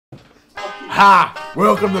Hi,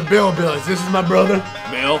 welcome to Bill Billy's. This is my brother,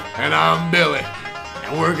 Bill. and I'm Billy.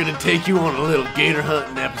 And we're gonna take you on a little gator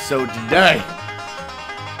hunting episode today.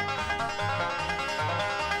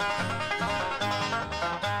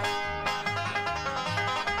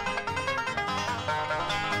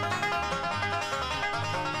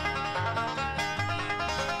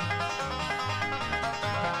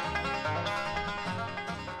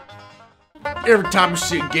 Every time you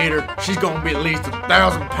see a gator, she's gonna be at least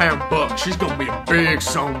 1,000-pound buck. She's gonna be a big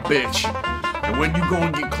son of a bitch. And when you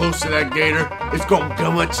gonna get close to that gator, it's gonna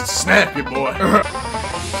come at you and snap you, boy.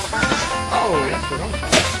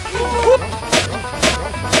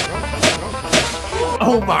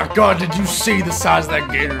 Oh my God, did you see the size of that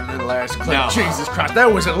gator in the last clip? No. Jesus Christ,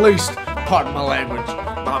 that was at least, pardon my language.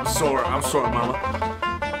 I'm sorry, mama.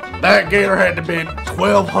 That gator had to be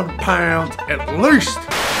 1,200 pounds at least.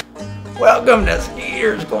 Welcome to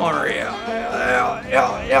Skeeter's Corner.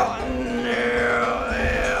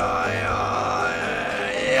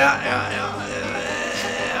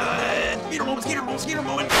 Skeeter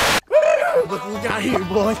moment. Look what we got here,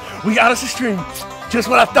 boys. We got us a stream. Just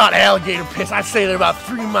what I thought, alligator piss. I'd say they're about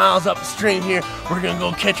 3 miles up the stream here. We're gonna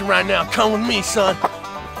go catch them right now. Come with me, son.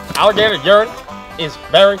 Alligator urine is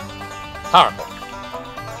very powerful.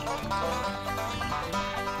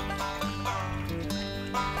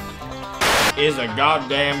 Is a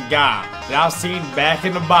goddamn guy that I've seen back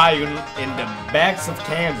in the bayou in the backs of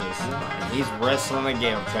Kansas. And he's wrestling a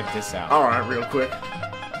gator. Check this out. All right, real quick.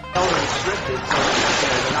 Restricted, so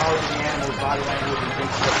the knowledge of the animal's body language and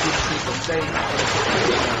things that keeps people safe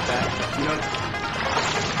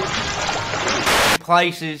and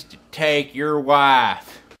Places to take your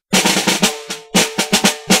wife.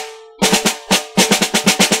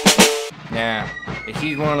 Now, if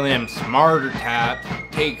she's one of them smarter types,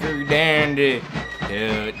 take her down to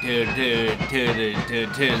the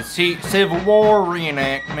Civil War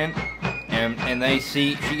reenactment, and they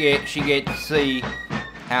see she get to see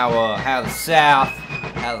how the South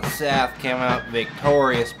came out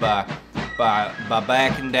victorious by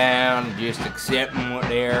backing down and just accepting what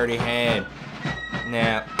they already had.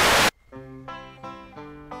 Now,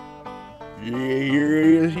 yeah, here it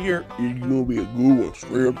is. Here it's gonna be a good one.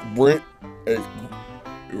 Straight up the Brent. It's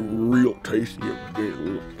real tasty every day. A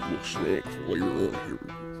little snack flavor on here.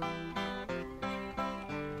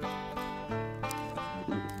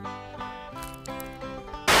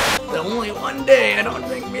 the only one day I don't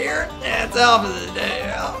drink beer, that's off of the day.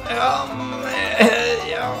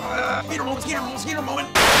 Skeeter moment.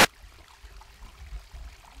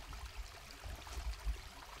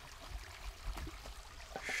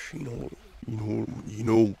 You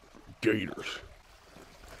know, gators.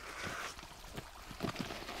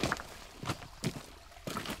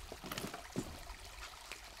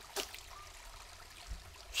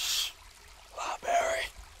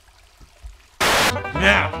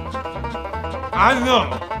 Now, I know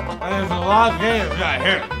there's a lot of gators out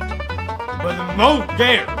here, but the most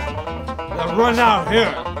gators that run out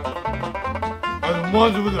here are the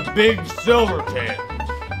ones with the big silver tail.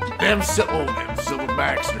 Them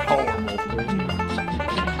silverbacks are horrible.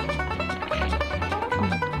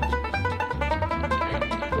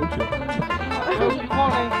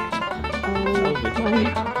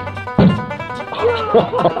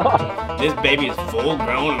 This baby is full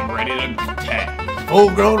grown and ready to attack. Full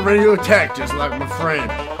grown, ready to attack, just like my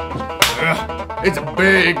friend. It's a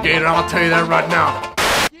big gator, I'll tell you that right now.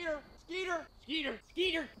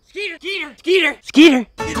 Skeeter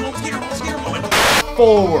moment.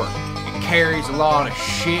 Forward. It carries a lot of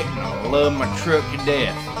shit and I love my truck to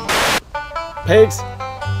death. Pigs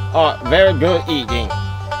are very good eating.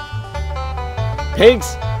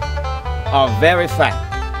 Pigs are very fat.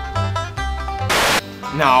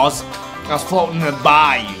 No, I was floating in the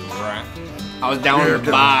bayou, right? I was down in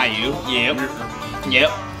the bayou.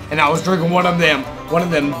 Yep. And I was drinking one of them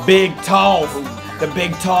big tall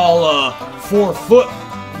 4-foot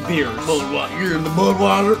beers. You're in the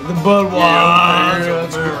Budweiser? The Budweiser. Yeah,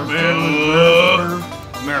 that's good, man.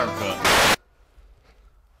 America.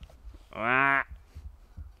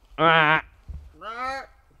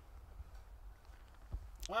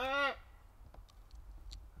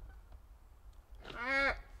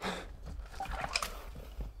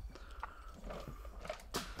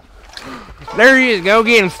 There he is. Go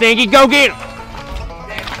get him, Stinky. Go get him.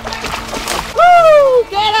 Woo!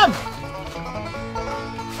 Get him!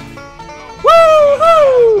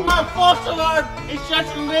 Woo-hoo! My false alarm is such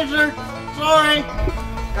a lizard. Sorry.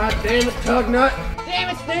 God damn it, Tug Nut. Damn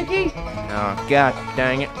it, Stinky. Oh, God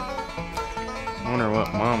dang it. Wonder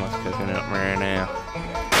what Mama's cooking up right now.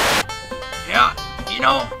 Yeah, you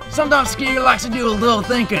know, sometimes Skeeter likes to do a little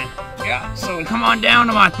thinking. Yeah, so come on down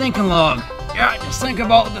to my thinking log. Yeah, just think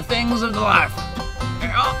about the things of the life.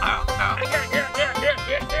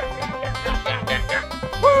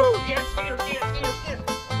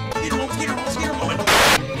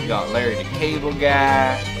 We got Larry the Cable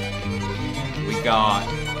Guy. We got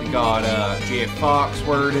Jeff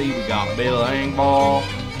Foxworthy. We got Bill Engvall.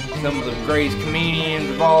 Some of the greatest comedians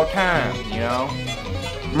of all time, you know?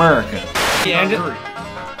 America.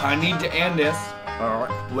 I need to end this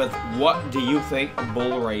with what do you think of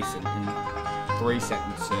bull racing in 3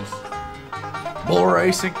 sentences? Bull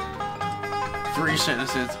racing, 3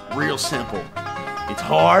 sentences, real simple. It's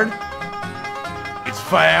hard, it's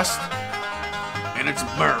fast, and it's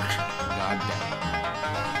American. God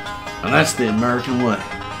damn. And that's the American way.